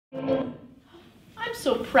I'm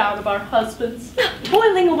so proud of our husbands.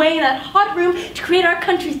 Boiling away in that hot room to create our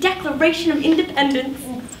country's Declaration of Independence.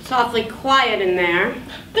 It's awfully quiet in there.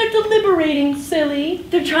 They're deliberating, silly.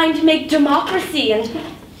 They're trying to make democracy and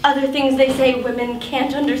other things they say women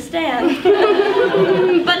can't understand.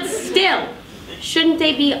 But still, shouldn't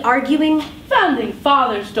they be arguing? Founding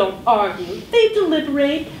fathers don't argue. They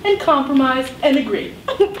deliberate and compromise and agree.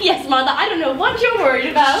 Yes, Martha, I don't know what you're worried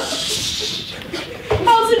about.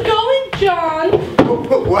 How's it going, John?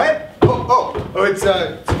 What? Oh, it's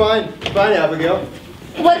fine. Fine, Abigail.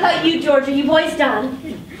 What about you, George? Are you boys done?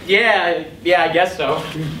 Yeah, I guess so.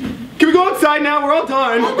 Can we go outside now? We're all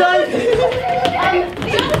done. All done? Just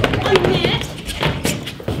a minute.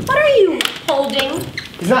 What are you holding,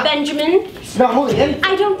 Benjamin? It's not holding anything.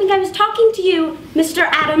 I don't think I was talking to you, Mr.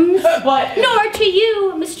 Adams. What? Nor to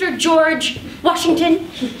you, Mr. George Washington.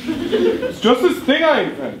 It's just this thing I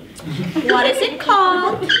invented. What is it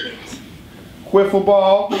called? Wiffle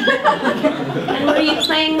ball. And were you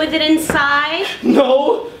playing with it inside?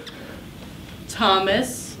 No.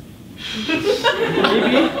 Thomas.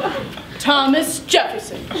 Maybe. Thomas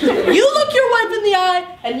Jefferson. You look your wife in the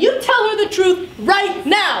eye and you tell her the truth right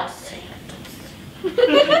now.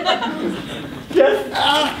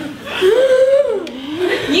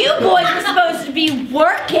 You boys were supposed to be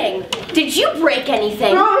working. Did you break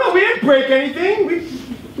anything? No, we didn't break anything.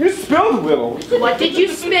 We just spilled a little. What did you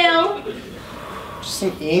spill? Just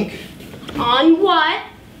some ink. On what?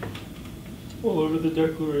 All over the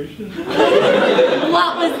Declaration.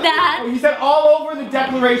 What was that? He said all over the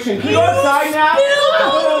Declaration. Can you go outside now?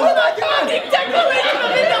 Oh my God! The Declaration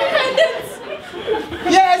of Independence!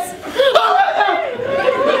 Yes!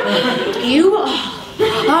 You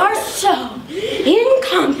are so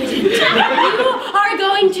incompetent. You are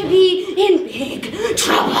going to be in big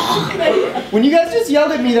trouble. When you guys just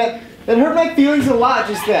yelled at me, that hurt my feelings a lot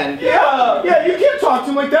just then. Yeah, you can't talk to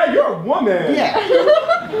him like that. You're a woman. Yeah.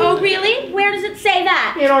 Oh, really? Where does it say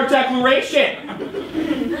that? In our Declaration.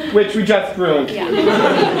 Which we just ruined. Yeah.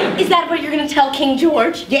 Is that what you're going to tell King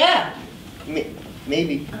George? Yeah.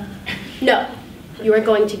 Maybe. No. You are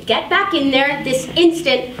going to get back in there this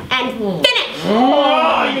instant and finish!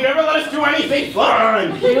 Oh, you never let us do anything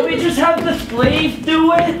fun! Can't we just have the slaves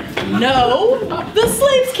do it? No, the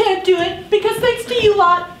slaves can't do it because thanks to you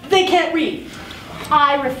lot, they can't read.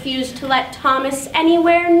 I refuse to let Thomas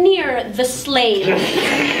anywhere near the slave.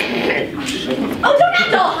 Oh, don't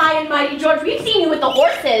act all high and mighty, George. We've seen you with the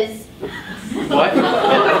horses. What?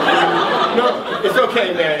 No, it's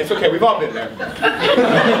okay, man. It's okay. We've all been there.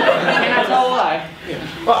 Can't tell why.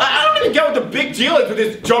 Well, I don't even get what the big deal is with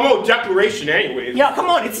this dumb old Declaration anyways. Yeah, come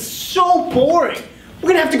on. It's so boring. We're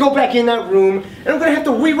going to have to go back in that room, and we're going to have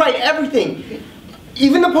to rewrite everything.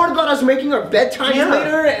 Even the part about us making our bedtimes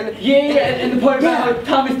later, and... and the part about how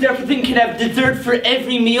Thomas Jefferson can have dessert for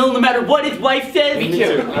every meal, no matter what his wife says. Me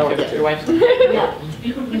too. I want that. Your wife. No.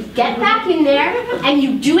 You get back in there, and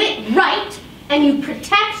you do it right, and you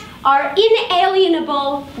protect our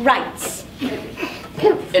inalienable rights.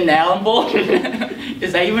 Inalienable?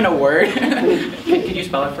 Is that even a word? Could you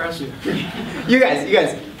spell it for us? You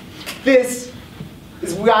guys, this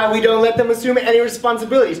is why we don't let them assume any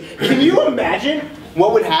responsibilities. Can you imagine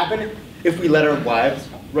what would happen if we let our wives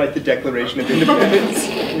write the Declaration of Independence?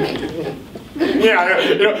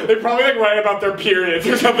 Yeah, they probably write about their periods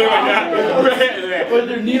or something like that. Or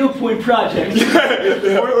their needlepoint project.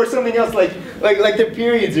 or something else like their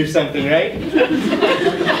periods or something, right?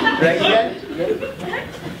 Right, yeah?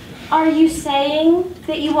 Are you saying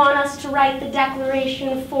that you want us to write the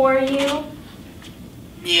Declaration for you?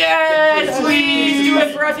 Yes, please do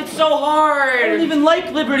it for us. It's so hard. I don't even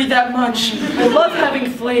like liberty that much. I love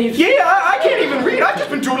having slaves. Yeah, I can't even read. I've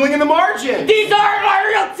just been doodling in the margins. These aren't my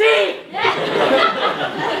real teeth.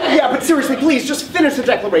 Yeah, but seriously, please, just finish the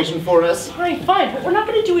Declaration for us. Fine, but we're not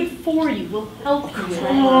going to do it for you. We'll help you.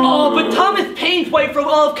 Oh, but Thomas Paine's wife wrote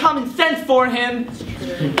all of common sense for him.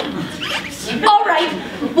 All right,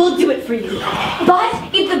 we'll do it for you. But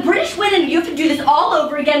if the British win and you have to do this all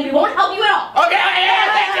over again, we won't help you at all. Okay,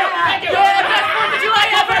 thank you.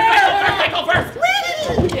 First.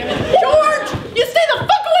 George, you stay the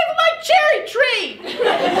fuck away from my cherry tree!